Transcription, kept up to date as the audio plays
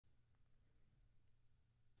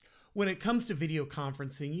When it comes to video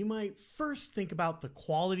conferencing, you might first think about the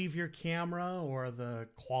quality of your camera or the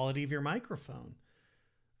quality of your microphone.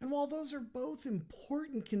 And while those are both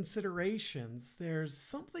important considerations, there's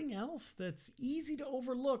something else that's easy to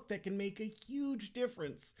overlook that can make a huge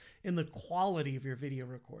difference in the quality of your video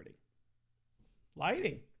recording.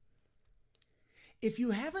 Lighting. If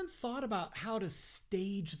you haven't thought about how to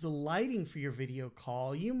stage the lighting for your video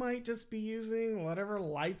call, you might just be using whatever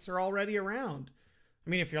lights are already around. I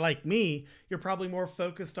mean, if you're like me, you're probably more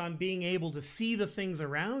focused on being able to see the things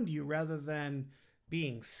around you rather than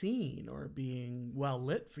being seen or being well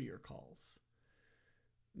lit for your calls.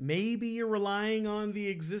 Maybe you're relying on the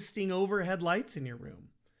existing overhead lights in your room.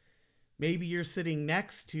 Maybe you're sitting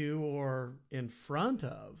next to or in front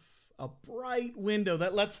of a bright window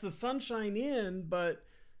that lets the sunshine in but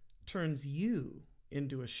turns you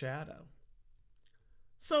into a shadow.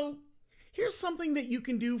 So here's something that you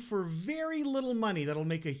can do for very little money that'll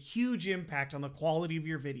make a huge impact on the quality of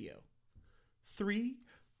your video.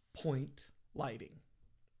 3-point lighting.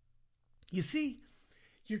 You see,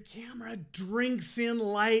 your camera drinks in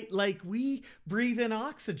light like we breathe in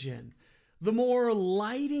oxygen. The more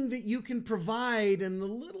lighting that you can provide and the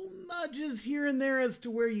little nudges here and there as to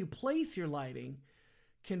where you place your lighting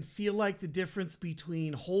can feel like the difference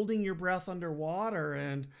between holding your breath underwater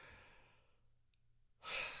and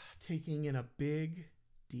taking in a big,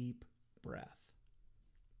 deep breath.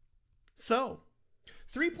 So,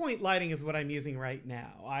 3-point lighting is what I'm using right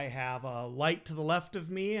now. I have a light to the left of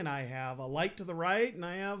me, and I have a light to the right, and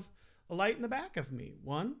I have a light in the back of me.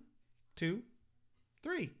 1, 2,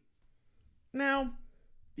 3. Now,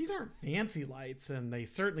 these aren't fancy lights, and they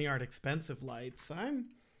certainly aren't expensive lights.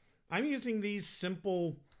 I'm using these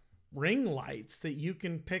simple ring lights that you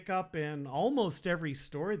can pick up in almost every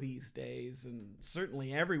store these days, and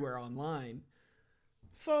certainly everywhere online.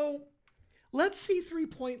 So let's see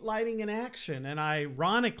 3-point lighting in action, and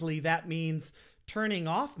ironically, that means turning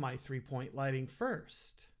off my 3-point lighting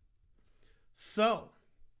first. So,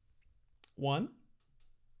 1,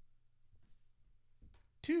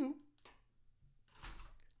 2,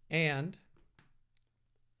 and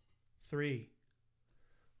 3.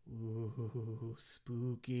 Ooh,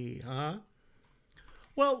 spooky, huh?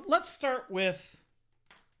 Well, let's start with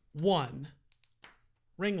 1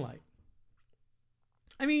 ring light.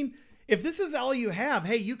 I mean, if this is all you have,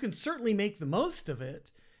 hey, you can certainly make the most of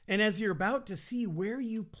it. And as you're about to see, where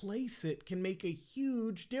you place it can make a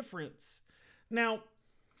huge difference. Now,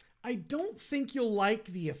 I don't think you'll like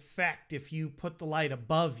the effect if you put the light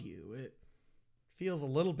above you. It feels a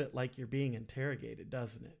little bit like you're being interrogated,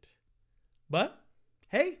 doesn't it? But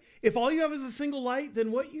hey, if all you have is a single light,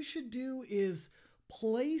 then what you should do is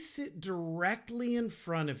place it directly in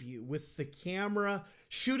front of you with the camera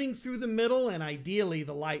shooting through the middle, and ideally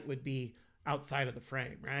the light would be outside of the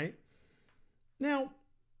frame, right? Now,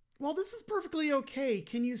 while this is perfectly okay,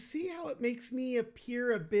 can you see how it makes me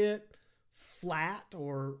appear a bit flat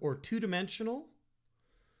or two-dimensional?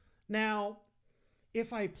 Now,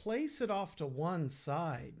 if I place it off to one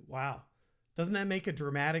side, wow, doesn't that make a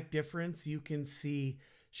dramatic difference? You can see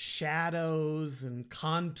shadows and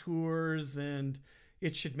contours, and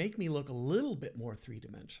it should make me look a little bit more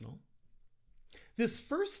three-dimensional. This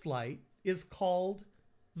first light is called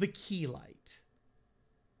the key light.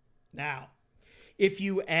 Now, if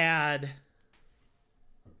you add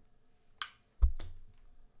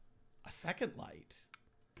a second light,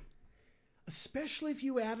 especially if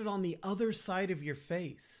you add it on the other side of your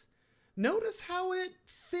face, notice how it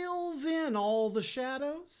fills in all the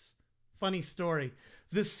shadows? Funny story.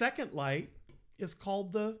 This second light is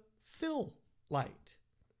called the fill light.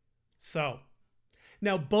 So,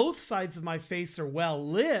 now both sides of my face are well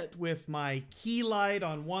lit with my key light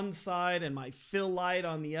on one side and my fill light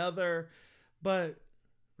on the other, but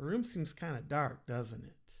the room seems kind of dark, doesn't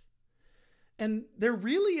it? And there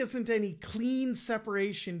really isn't any clean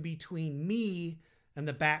separation between me and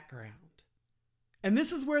the background. And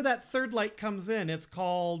this is where that third light comes in. It's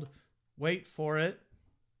called, wait for it,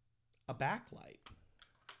 a backlight.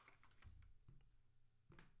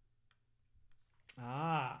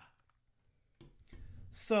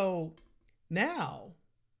 So now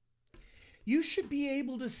you should be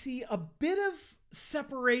able to see a bit of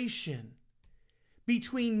separation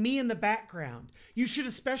between me and the background. You should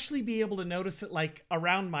especially be able to notice it like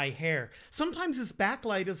around my hair. Sometimes this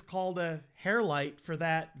backlight is called a hair light for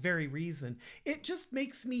that very reason. It just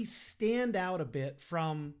makes me stand out a bit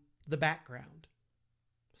from the background.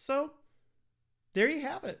 So there you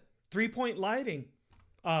have it. 3-point lighting.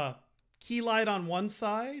 Key light on one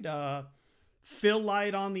side, fill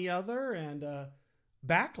light on the other, and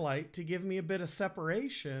backlight to give me a bit of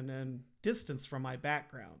separation and distance from my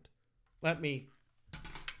background. let me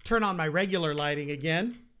turn on my regular lighting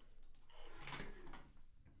again.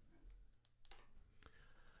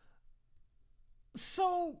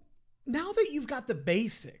 So now that you've got the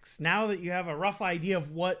basics, now that you have a rough idea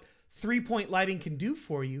of what 3-point lighting can do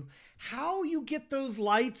for you, how you get those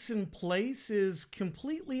lights in place is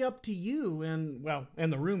completely up to you and, well,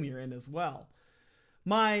 and the room you're in as well.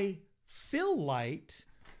 My fill light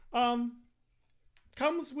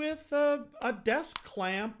comes with a desk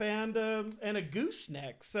clamp and a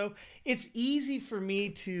gooseneck, so it's easy for me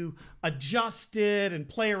to adjust it and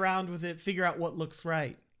play around with it, figure out what looks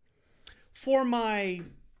right. For my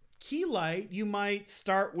key light, you might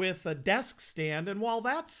start with a desk stand, and while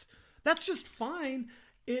that's just fine,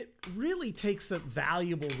 it really takes up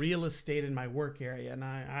valuable real estate in my work area, and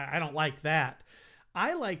I don't like that.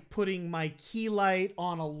 I like putting my key light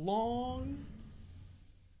on a long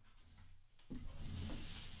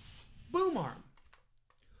boom arm.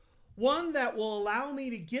 One that will allow me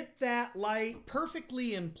to get that light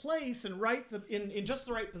perfectly in place and in just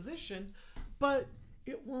the right position, but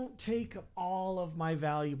it won't take up all of my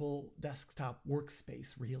valuable desktop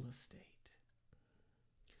workspace real estate.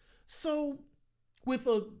 So with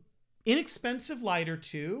an inexpensive light or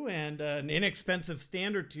two and an inexpensive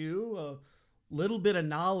stand or two, a little bit of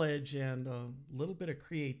knowledge and a little bit of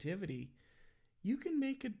creativity, you can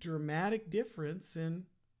make a dramatic difference in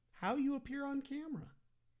how you appear on camera.